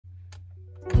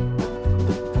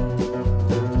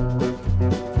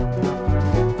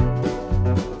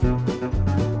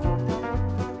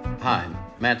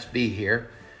Matt's B here.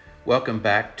 Welcome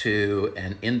back to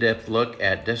an in-depth look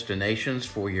at destinations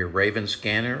for your Raven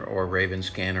Scanner or Raven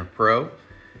Scanner Pro.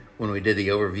 When we did the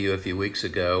overview a few weeks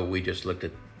ago, we just looked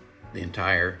at the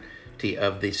entirety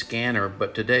of the scanner,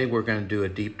 but today we're going to do a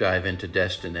deep dive into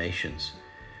destinations.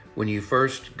 When you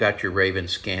first got your Raven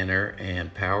Scanner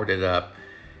and powered it up,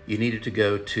 you needed to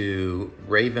go to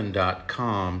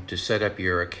raven.com to set up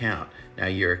your account. Now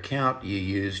your account, you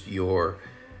used your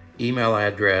email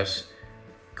address,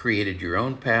 created your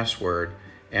own password,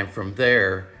 and from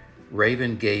there,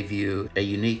 Raven gave you a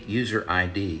unique user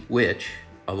ID, which,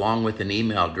 along with an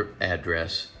email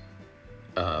address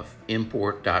of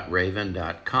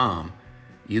import.raven.com,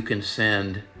 you can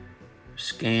send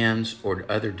scans or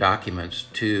other documents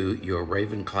to your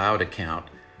Raven Cloud account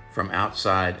from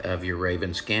outside of your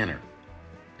Raven Scanner.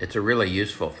 It's a really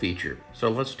useful feature. So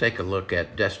let's take a look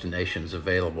at destinations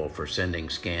available for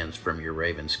sending scans from your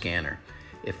Raven Scanner.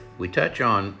 If we touch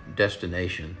on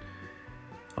destination,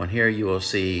 on here you will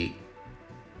see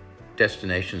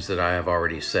destinations that I have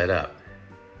already set up.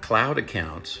 Cloud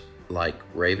accounts like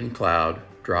Raven Cloud,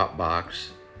 Dropbox,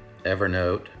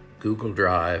 Evernote, Google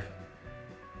Drive,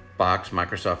 Box,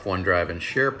 Microsoft OneDrive, and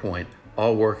SharePoint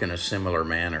all work in a similar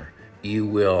manner. You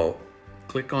will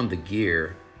click on the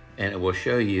gear and it will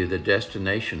show you the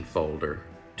destination folder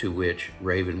to which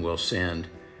Raven will send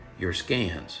your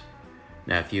scans.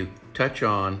 Now, if you touch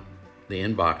on the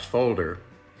inbox folder,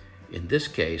 in this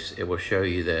case, it will show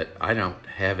you that I don't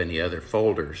have any other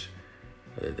folders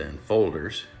other than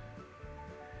folders,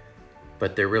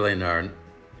 but there really aren't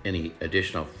any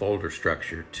additional folder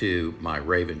structure to my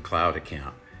Raven Cloud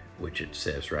account, which it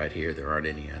says right here, there aren't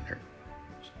any under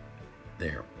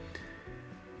there.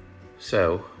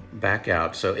 So back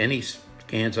out. So any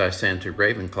scans I send to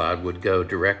Raven Cloud would go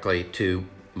directly to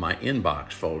my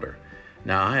inbox folder.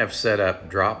 Now I have set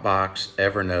up Dropbox,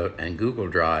 Evernote, and Google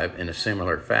Drive in a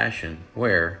similar fashion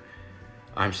where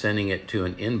I'm sending it to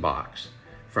an inbox.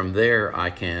 From there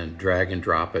I can drag and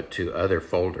drop it to other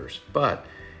folders. But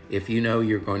if you know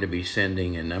you're going to be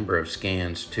sending a number of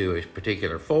scans to a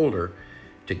particular folder,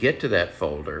 to get to that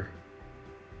folder,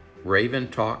 Raven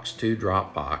talks to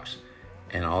Dropbox,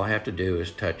 and all I have to do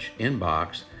is touch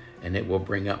inbox and it will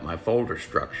bring up my folder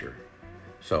structure.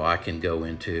 So I can go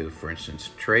into, for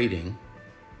instance, trading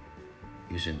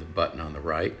using the button on the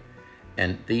right,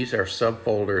 and these are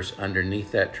subfolders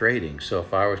underneath that trading. So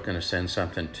if I was going to send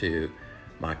something to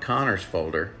my Connors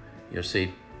folder, you'll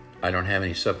see I don't have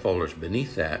any subfolders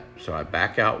beneath that, so I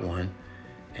back out one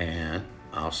and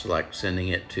I'll select sending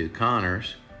it to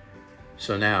Connors.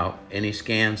 So now any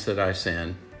scans that I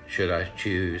send, should I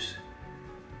choose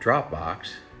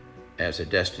Dropbox as a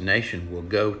destination, will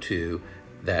go to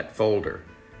that folder.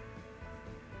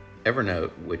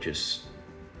 Evernote, which is,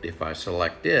 if I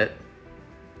select it,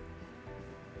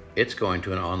 it's going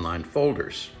to an online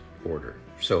folders order.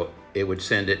 So it would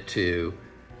send it to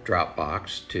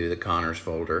Dropbox, to the Connors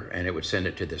folder, and it would send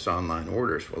it to this online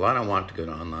orders. Well, I don't want it to go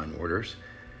to online orders.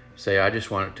 Say I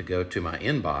just want it to go to my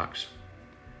inbox.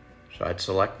 So I'd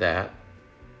select that,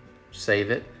 save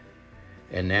it,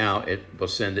 and now it will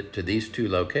send it to these two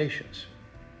locations.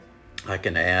 I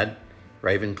can add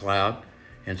Raven Cloud,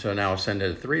 and so now I'll send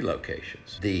it to 3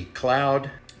 locations. The cloud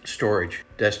storage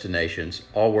destinations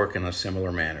all work in a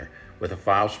similar manner with a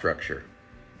file structure.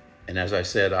 And as I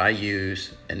said, I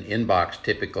use an inbox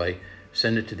typically,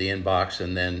 send it to the inbox,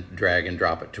 and then drag and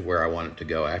drop it to where I want it to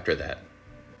go after that.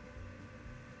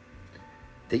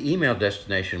 The email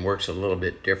destination works a little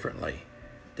bit differently.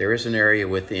 There is an area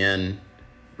within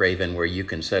Raven where you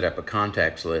can set up a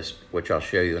contacts list, which I'll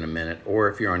show you in a minute, or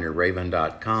if you're on your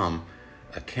raven.com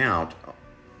account,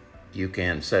 you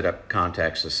can set up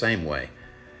contacts the same way.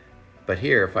 But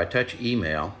here, if I touch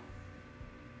email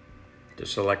to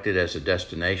select it as a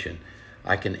destination,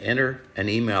 I can enter an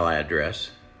email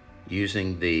address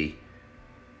using the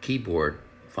keyboard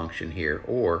function here,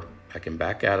 or I can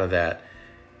back out of that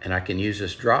and I can use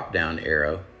this drop-down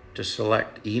arrow to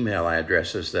select email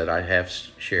addresses that I have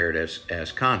shared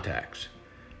as contacts.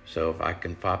 So if I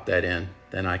can pop that in,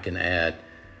 then I can add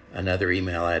another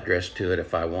email address to it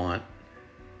if I want,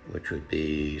 which would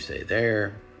be, say,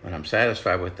 there. When I'm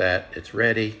satisfied with that, it's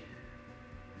ready.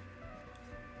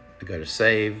 I go to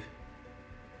save,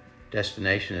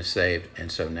 destination is saved,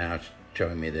 and so now it's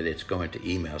showing me that it's going to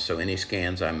email. So any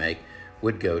scans I make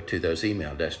would go to those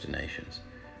email destinations.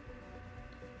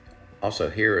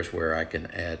 Also, here is where I can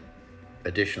add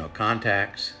additional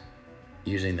contacts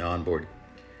using the onboard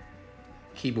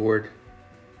keyboard.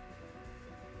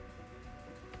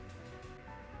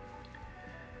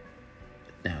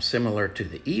 Now, similar to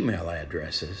the email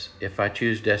addresses, if I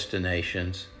choose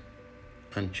destinations,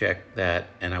 uncheck that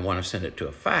and I want to send it to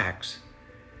a fax,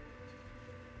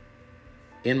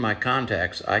 in my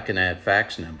contacts, I can add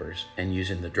fax numbers, and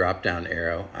using the drop-down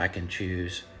arrow, I can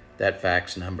choose that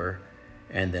fax number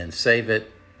and then save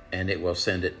it, and it will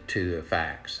send it to a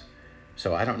fax.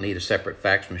 So I don't need a separate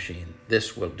fax machine.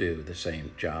 This will do the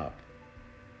same job.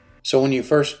 So when you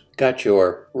first got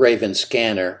your Raven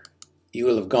scanner, you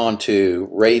will have gone to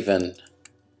raven.com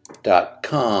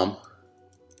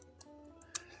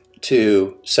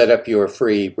to set up your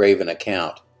free Raven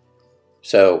account.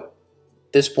 So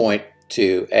at this point,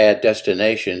 to add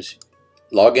destinations,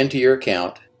 log into your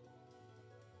account.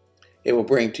 It will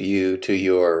bring you to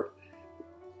your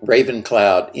Raven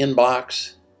Cloud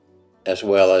inbox, as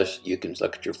well as you can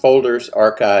look at your folders,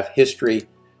 archive, history,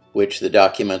 which the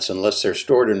documents, unless they're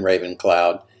stored in Raven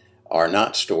Cloud, are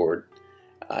not stored.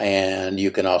 And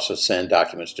you can also send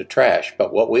documents to trash.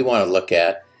 But what we want to look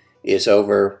at is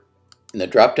over in the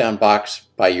drop-down box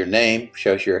by your name,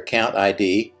 shows your account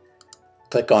ID.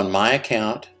 Click on My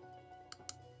Account,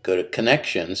 go to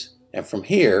Connections, and from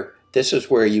here, this is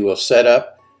where you will set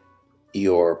up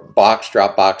your box,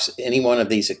 Dropbox, any one of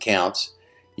these accounts.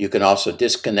 You can also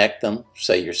disconnect them.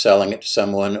 Say you're selling it to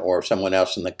someone or someone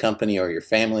else in the company or your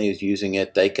family is using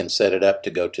it. They can set it up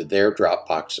to go to their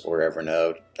Dropbox or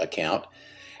Evernote account.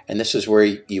 And this is where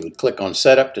you would click on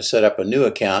Setup to set up a new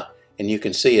account. And you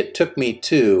can see it took me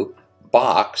to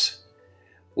Box,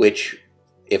 which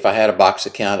if I had a Box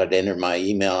account, I'd enter my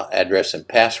email address and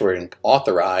password and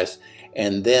authorize.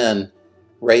 And then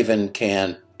Raven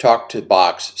can talk to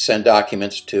Box, send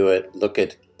documents to it, look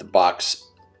at the Box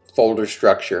folder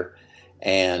structure,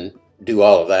 and do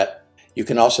all of that. You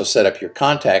can also set up your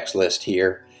contacts list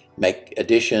here, make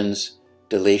additions,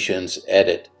 deletions,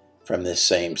 edit from this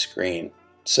same screen.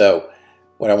 So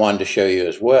what I wanted to show you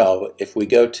as well, if we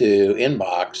go to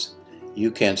Inbox,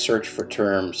 you can search for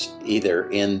terms either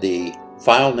in the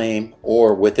file name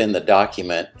or within the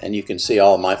document, and you can see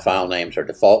all of my file names are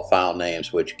default file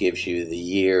names, which gives you the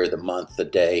year, the month, the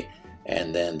day,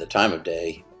 and then the time of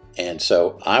day. And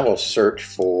so I will search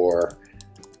for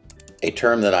a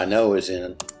term that I know is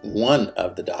in one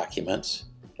of the documents,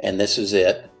 and this is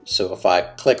it. So if I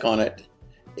click on it,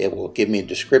 it will give me a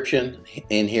description.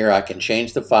 In here I can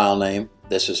change the file name.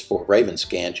 This is for Raven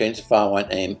Scan. Change the file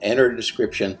name, enter a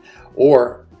description,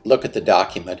 or look at the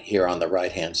document here on the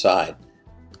right hand side.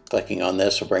 Clicking on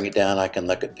this will bring it down. I can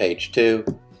look at page 2.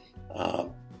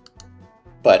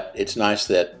 But it's nice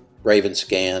that Raven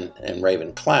Scan and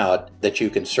Raven Cloud that you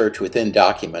can search within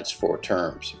documents for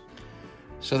terms.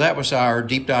 So that was our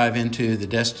deep dive into the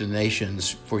destinations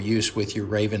for use with your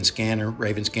Raven Scanner,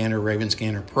 Raven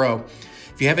Scanner Pro.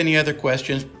 If you have any other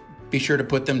questions, be sure to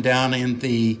put them down in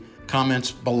the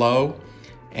comments below.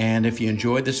 And if you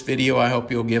enjoyed this video, I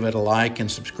hope you'll give it a like and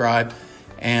subscribe.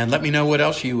 And let me know what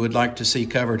else you would like to see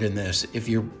covered in this. If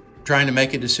you're trying to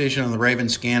make a decision on the Raven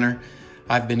Scanner,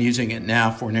 I've been using it now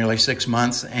for nearly 6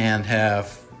 months and have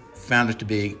found it to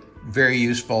be very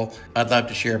useful. I'd love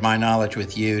to share my knowledge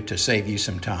with you to save you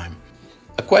some time.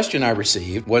 A question I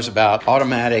received was about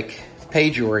automatic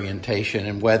page orientation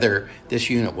and whether this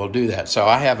unit will do that. So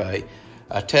I have a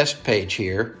test page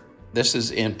here. This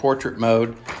is in portrait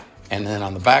mode, and then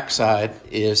on the back side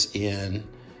is in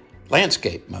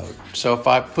landscape mode. So if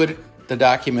I put the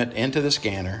document into the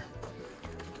scanner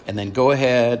and then go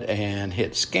ahead and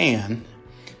hit scan,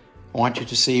 I want you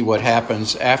to see what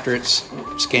happens after it's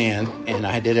scanned, and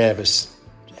I did have it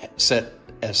set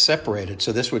as separated,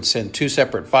 so this would send 2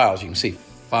 separate files. You can see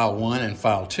file 1 and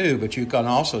file 2, but you can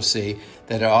also see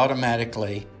that it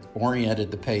automatically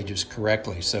oriented the pages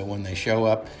correctly. So when they show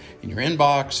up in your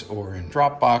inbox or in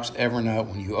Dropbox, Evernote,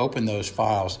 when you open those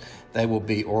files, they will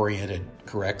be oriented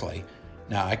correctly.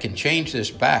 Now I can change this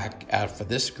back out for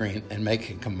this screen and make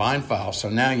a combined file. So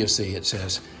now you'll see it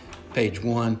says page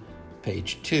 1,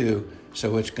 page 2.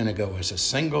 So it's going to go as a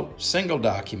single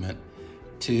document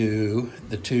to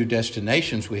the 2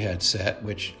 destinations we had set,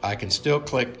 which I can still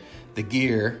click the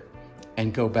gear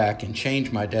and go back and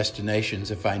change my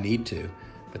destinations if I need to.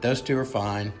 But those 2 are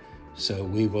fine. So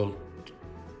we will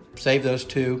save those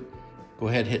 2. Go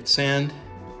ahead, hit send.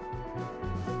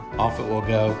 Off it will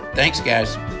go. Thanks,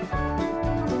 guys.